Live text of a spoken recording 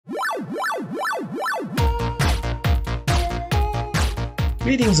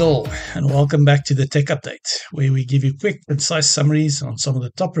Greetings all, and welcome back to the Tech Update, where we give you quick, concise summaries on some of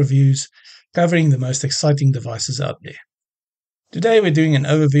the top reviews covering the most exciting devices out there. Today we're doing an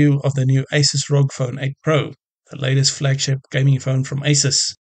overview of the new Asus ROG Phone 8 Pro, the latest flagship gaming phone from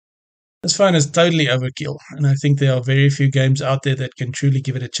Asus. This phone is totally overkill, and I think there are very few games out there that can truly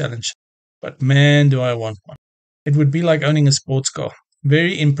give it a challenge. But man, do I want one. It would be like owning a sports car.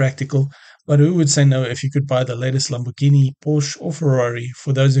 Very impractical, but who would say no if you could buy the latest Lamborghini, Porsche, or Ferrari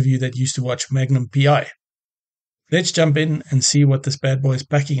for those of you that used to watch Magnum PI? Let's jump in and see what this bad boy is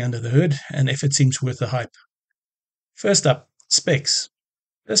packing under the hood and if it seems worth the hype. First up, specs.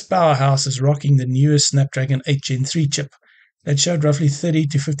 This powerhouse is rocking the newest Snapdragon 8 Gen 3 chip that showed roughly 30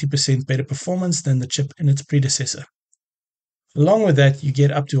 to 50% better performance than the chip in its predecessor. Along with that, you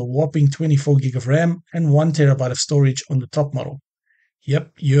get up to a whopping 24 gig of RAM and 1TB of storage on the top model.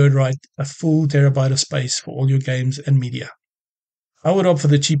 Yep, you heard right, a full terabyte of space for all your games and media. I would opt for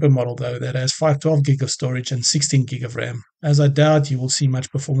the cheaper model though, that has 512 gig of storage and 16 gig of RAM, as I doubt you will see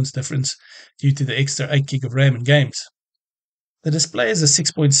much performance difference due to the extra 8 gig of RAM in games. The display is a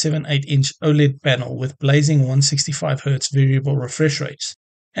 6.78-inch OLED panel with blazing 165Hz variable refresh rates,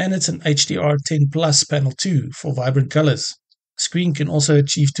 and it's an HDR10 Plus panel too for vibrant colors. The screen can also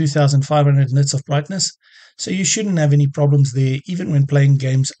achieve 2500 nits of brightness, so you shouldn't have any problems there even when playing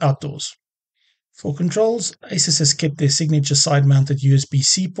games outdoors. For controls, Asus has kept their signature side-mounted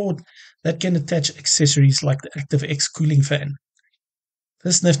USB-C port that can attach accessories like the ActiveX cooling fan.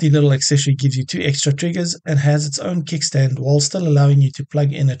 This nifty little accessory gives you 2 extra triggers and has its own kickstand while still allowing you to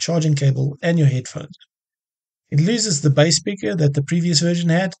plug in a charging cable and your headphones. It loses the bass speaker that the previous version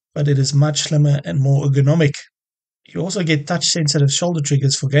had, but it is much slimmer and more ergonomic. You also get touch-sensitive shoulder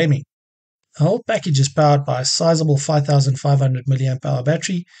triggers for gaming. The whole package is powered by a sizable 5500 mAh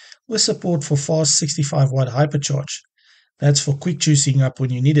battery with support for fast 65-watt hypercharge. That's for quick juicing up when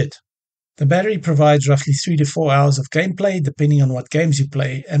you need it. The battery provides roughly 3 to 4 hours of gameplay depending on what games you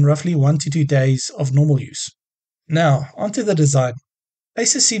play and roughly 1 to 2 days of normal use. Now, onto the design.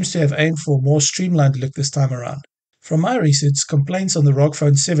 Asus seems to have aimed for a more streamlined look this time around. From my research, complaints on the ROG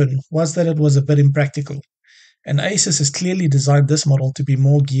Phone 7 was that it was a bit impractical, and Asus has clearly designed this model to be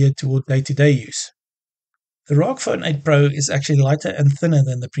more geared toward day-to-day use. The ROG Phone 8 Pro is actually lighter and thinner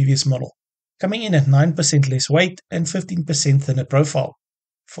than the previous model, coming in at 9% less weight and 15% thinner profile.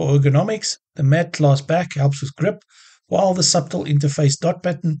 For ergonomics, the matte glass back helps with grip, while the subtle interface dot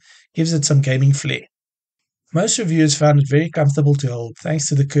pattern gives it some gaming flair. Most reviewers found it very comfortable to hold thanks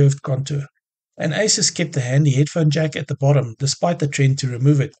to the curved contour, and Asus kept the handy headphone jack at the bottom despite the trend to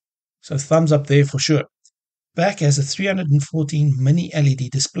remove it, so thumbs up there for sure. Back has a 314 mini LED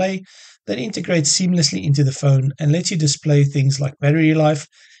display that integrates seamlessly into the phone and lets you display things like battery life,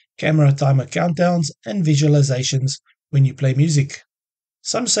 camera timer countdowns, and visualizations when you play music.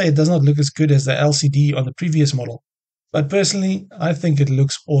 Some say it does not look as good as the LCD on the previous model, but personally, I think it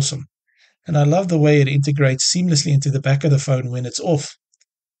looks awesome, and I love the way it integrates seamlessly into the back of the phone when it's off.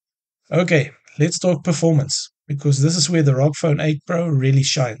 Okay, let's talk performance, because this is where the ROG Phone 8 Pro really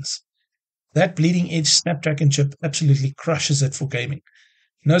shines. That bleeding-edge Snapdragon chip absolutely crushes it for gaming.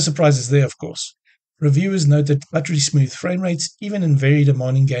 No surprises there, of course. Reviewers noted buttery smooth frame rates even in very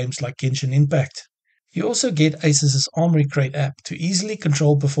demanding games like Genshin Impact. You also get Asus's Armory Crate app to easily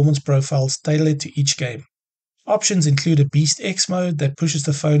control performance profiles tailored to each game. Options include a Beast X mode that pushes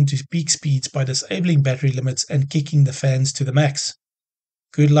the phone to peak speeds by disabling battery limits and kicking the fans to the max.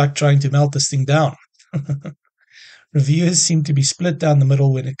 Good luck trying to melt this thing down. Reviewers seem to be split down the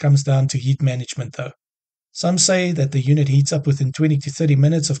middle when it comes down to heat management though. Some say that the unit heats up within 20 to 30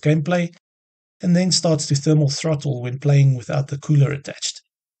 minutes of gameplay and then starts to thermal throttle when playing without the cooler attached.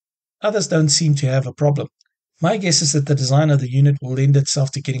 Others don't seem to have a problem. My guess is that the design of the unit will lend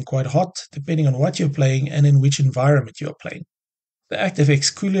itself to getting quite hot depending on what you're playing and in which environment you're playing. The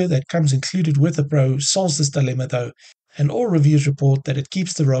ActiveX cooler that comes included with the Pro solves this dilemma though, and all reviews report that it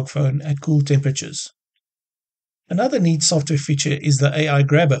keeps the ROG Phone at cool temperatures. Another neat software feature is the AI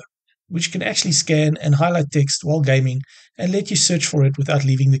Grabber, which can actually scan and highlight text while gaming and let you search for it without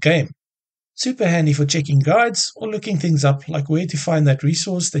leaving the game. Super handy for checking guides or looking things up like where to find that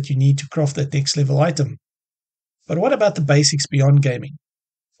resource that you need to craft that next level item. But what about the basics beyond gaming?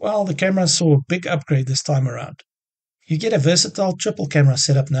 Well, the camera saw a big upgrade this time around. You get a versatile triple camera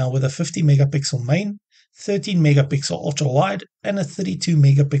setup now with a 50 megapixel main, 13 megapixel ultra wide, and a 32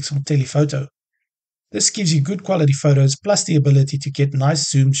 megapixel telephoto. This gives you good quality photos plus the ability to get nice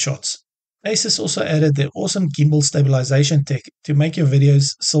zoomed shots. Asus also added their awesome gimbal stabilization tech to make your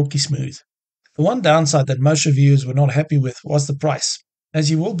videos silky smooth. The one downside that most reviewers were not happy with was the price, as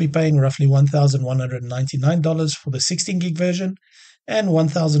you will be paying roughly $1,199 for the 16 gig version and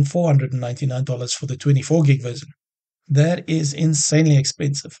 $1,499 for the 24 gig version. That is insanely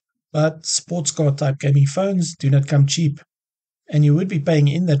expensive, but sports car type gaming phones do not come cheap, and you would be paying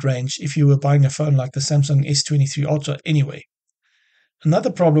in that range if you were buying a phone like the Samsung S23 Ultra anyway.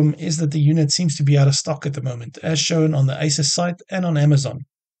 Another problem is that the unit seems to be out of stock at the moment, as shown on the Asus site and on Amazon.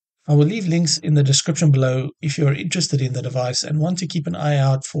 I will leave links in the description below if you are interested in the device and want to keep an eye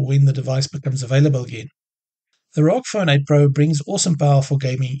out for when the device becomes available again. The ROG Phone 8 Pro brings awesome power for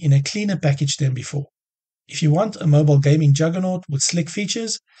gaming in a cleaner package than before. If you want a mobile gaming juggernaut with slick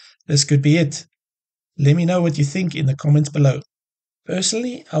features, this could be it. Let me know what you think in the comments below.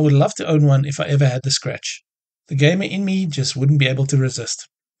 Personally, I would love to own one if I ever had the scratch. The gamer in me just wouldn't be able to resist.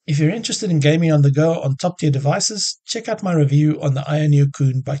 If you're interested in gaming on the go on top tier devices, check out my review on the Ioneo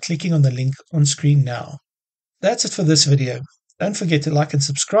Kun by clicking on the link on screen now. That's it for this video. Don't forget to like and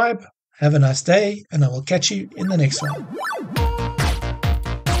subscribe. Have a nice day, and I will catch you in the next one.